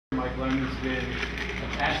Lemon's been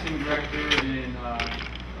a casting director in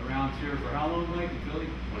around here for how long, Mike? In Philly?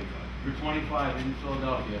 25. For 25 in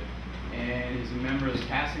Philadelphia, and is a member of the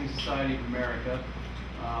Casting Society of America.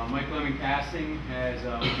 Mike Lemon Casting has,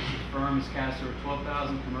 his firm has cast over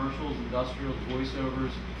 12,000 commercials, industrials,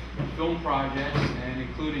 voiceovers, film projects, and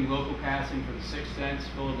including local casting for The Sixth Sense,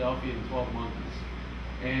 Philadelphia, and 12 Monkeys.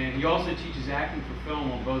 And he also teaches acting for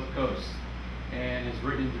film on both coasts, and has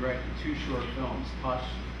written and directed 2 short films, Touch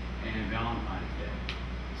and Valentine's Day.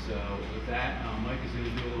 So with that, Mike is going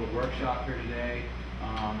to do a little workshop here today,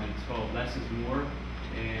 and it's called Less is More.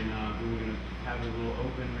 And we're going to have a little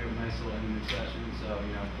open, we have a nice little intimate session, so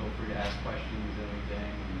feel free to ask questions,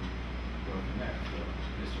 anything, and go from there. So,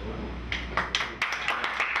 Mr. Little.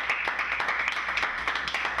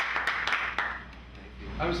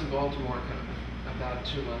 I was in Baltimore about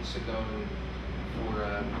 2 months ago for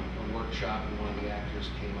a workshop, and one of the actors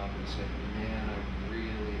came up and said, "Man, I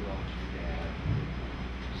really loved your dad.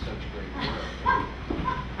 Such great work."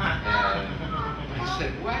 And I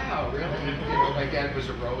said, "Wow, really?" My dad was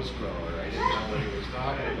a rose grower. I didn't know what he was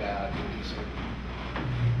talking about. And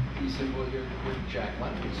he said, "Well, you're Jack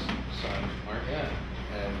Lemon's son, aren't you?"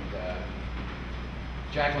 And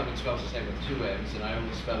Jack Lemon spells his name with 2 M's, and I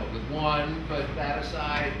only spell it with 1, but that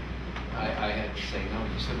aside, I had to say no.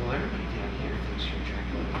 He said, "Well, everybody down here thinks you're Jack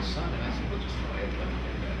Lemon's son." And I said, "Well, just go ahead, let me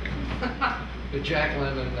get better." But Jack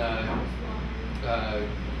Lemon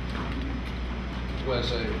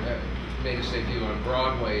made his debut on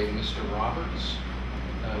Broadway in Mr. Roberts,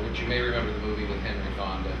 which you may remember the movie with Henry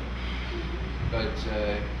Fonda. But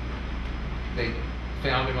they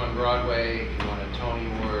found him on Broadway, he won a Tony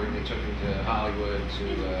Award, they took him to Hollywood to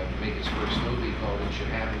make his first movie called It Should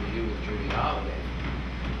Happen to You with Judy Holliday.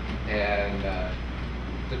 And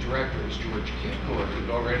the director was George Cukor, who'd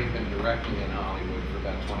already been directing in Hollywood for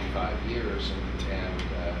about 25 years and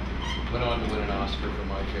went on to win an Oscar for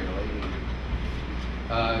My Fair Lady.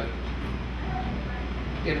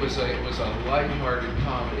 It was a lighthearted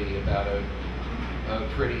comedy about a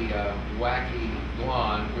pretty wacky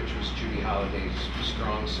blonde, which was Judy Holliday's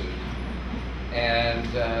strong suit. And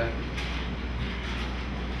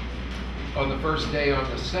on the first day on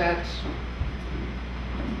the set,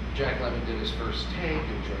 Jack Lemmon did his first take,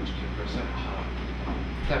 and George Cukor said, "Oh,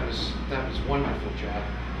 that was wonderful, Jack.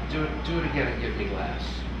 Do it again and give me less."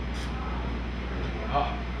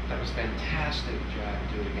 "Oh, that was fantastic, Jack.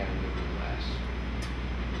 Do it again and give me less."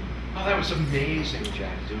 "Oh, that was amazing,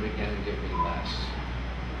 Jack. Do it again and give me less."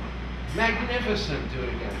 "Magnificent. Do it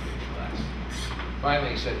again and give me less."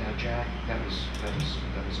 Finally, he said, "Now, Jack, that was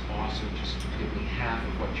awesome. Just give me half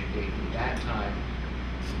of what you gave me that time."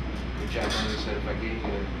 And Jack Lemmon said, "If I gave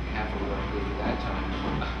you half of what I gave you that time,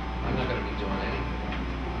 I'm not going to be doing anything."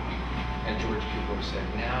 And George Cukor said,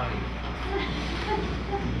 "Now you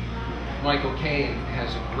know." Michael Caine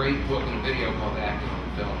has a great book and video called Acting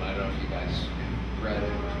on Film. I don't know if you guys read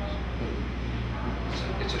it.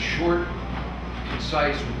 It's a short,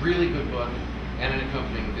 concise, really good book, and an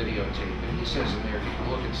accompanying videotape. And he says in there, you can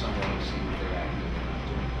look at someone and see what they're acting and not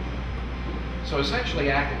doing. So essentially,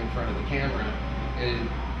 acting in front of the camera,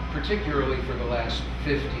 particularly for the last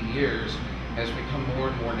 50 years, has become more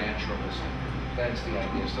and more naturalistic. That's the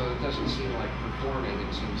idea. So it doesn't seem like performing,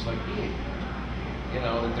 it seems like being.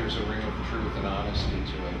 That there's a ring of truth and honesty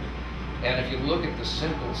to it. And if you look at the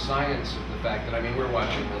simple science of the fact that, we're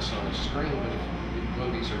watching this on a screen, but if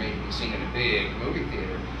movies are made to be seen in a big movie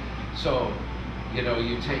theater. So, you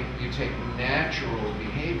take natural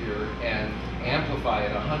behavior and amplify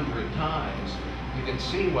it 100 times, you can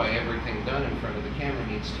see why everything done in front of the camera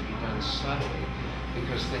needs to be done subtly,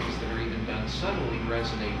 because things that are even done subtly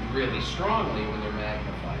resonate really strongly when they're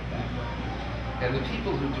magnified that way. And the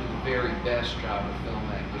people who do the very best job of film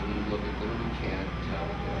acting, you look at them, you can't tell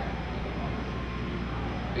that they're acting alone.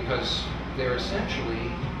 Because they're essentially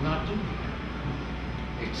not doing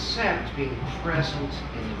it, except being present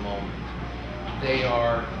in the moment. They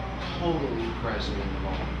are totally present in the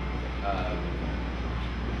moment.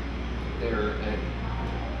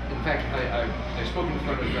 In fact, I spoke in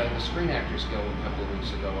front of the Screen Actors Guild a couple of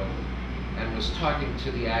weeks ago and was talking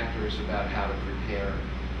to the actors about how to prepare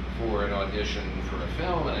for an audition for a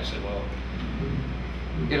film, and I said, well,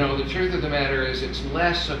 the truth of the matter is it's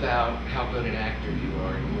less about how good an actor you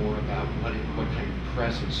are and more about what kind of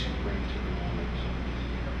presence you bring to the moment.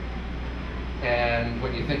 And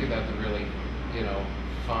when you think about the really,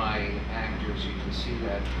 fine actors, you can see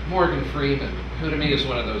that. Morgan Freeman, who to me is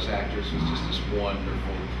one of those actors who's just this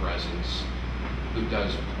wonderful presence, who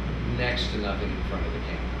does next to nothing in front of the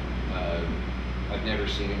camera. I've never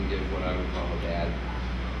seen him give what I would call a bad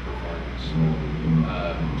performance.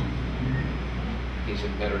 he's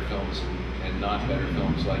in better films and not better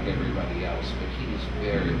films like everybody else, but he's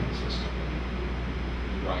very consistently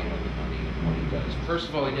right on the money in what he does. First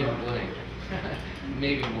of all, he didn't blink.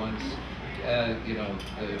 Maybe once. You know,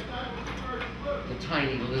 the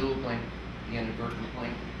tiny little blink, the inadvertent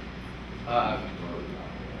blink.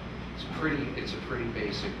 It's a pretty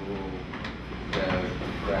basic rule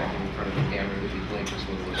for acting in front of the camera that you blink as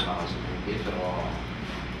little as possible, if at all.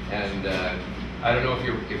 And I don't know if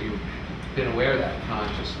you've been aware of that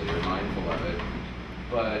consciously or mindful of it,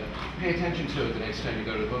 but pay attention to it the next time you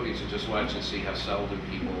go to the movies and just watch and see how seldom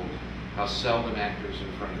actors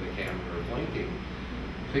in front of the camera are blinking,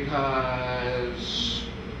 because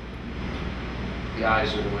the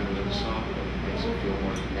eyes are the window to the soul. It makes them feel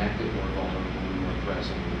more connected, more vulnerable, more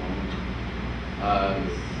present in the moment.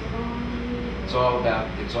 It's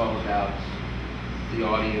all about the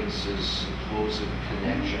audience's supposed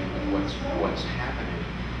connection with what's happening,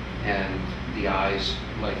 and the eyes,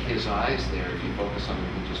 like his eyes there. If you focus on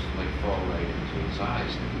them, you just like fall right into his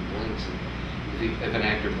eyes. And if he blinks, if an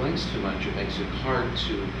actor blinks too much, it makes it hard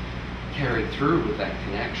to carry through with that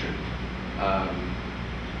connection.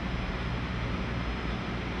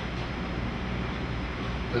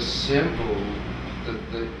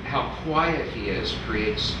 How quiet he is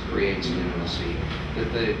creates an intimacy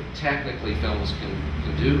that the technically films can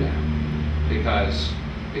do now, because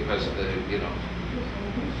of the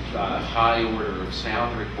high order of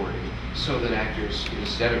sound recording, so that actors,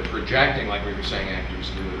 instead of projecting like we were saying actors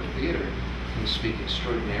do in the theater, can speak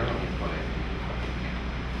extraordinarily quietly.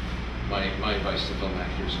 My advice to film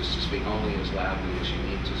actors is to speak only as loudly as you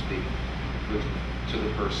need to speak to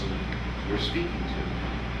the person you're speaking to,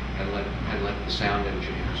 and let the sound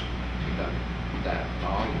engineers pick up that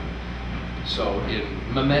volume. So in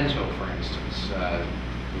Memento, for instance,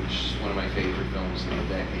 which is one of my favorite films in the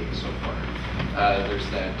decade so far, there's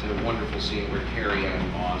that wonderful scene where Carrie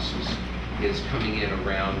Ann Moss is coming in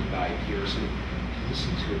around Guy Pearson.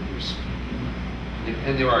 Listen to her speaking.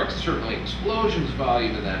 And there are certainly explosions of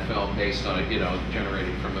volume in that film based on it,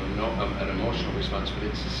 generated from an emotional response, but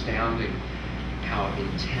it's astounding how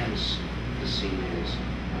intense the scene is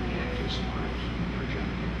when the actors aren't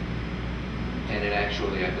projecting. And it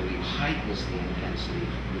actually, I believe, heightens the intensity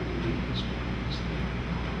of the movie experience.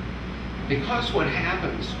 Because what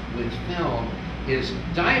happens with film is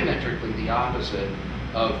diametrically the opposite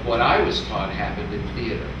of what I was taught happened in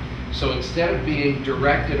theater. So instead of being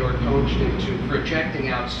directed or coached into projecting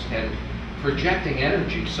out and projecting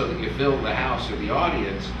energy so that you fill the house or the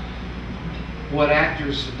audience, what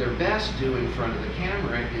actors at their best do in front of the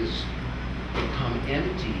camera is become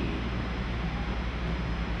empty,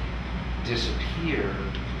 disappear,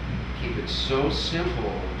 keep it so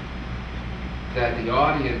simple that the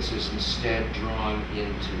audience is instead drawn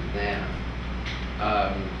into them.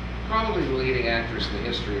 Probably the leading actress in the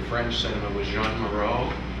history of French cinema was Jeanne Moreau,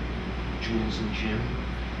 Jules and Jim,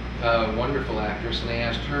 a wonderful actress, and they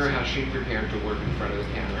asked her how she prepared to work in front of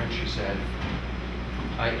the camera, and she said,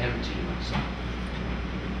 I empty myself.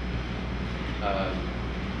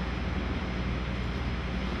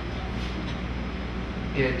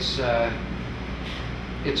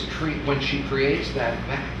 When she creates that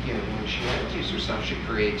vacuum, when she empties herself, she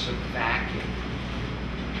creates a vacuum.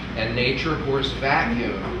 And nature abhors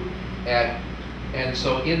vacuum. And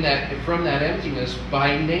so from that emptiness,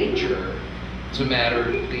 by nature, it's a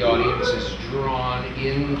matter, the audience is drawn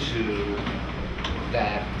into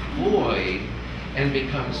that void and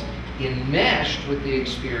becomes enmeshed with the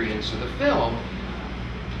experience of the film.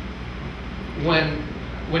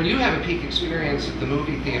 When you have a peak experience at the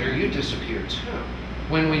movie theater, you disappear too.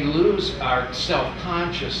 When we lose our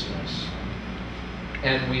self-consciousness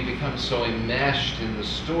and we become so enmeshed in the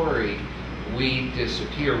story, we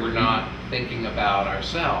disappear. We're not thinking about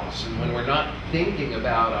ourselves. And when we're not thinking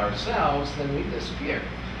about ourselves, then we disappear.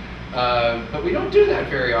 But we don't do that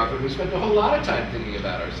very often. We spend a whole lot of time thinking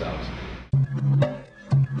about ourselves.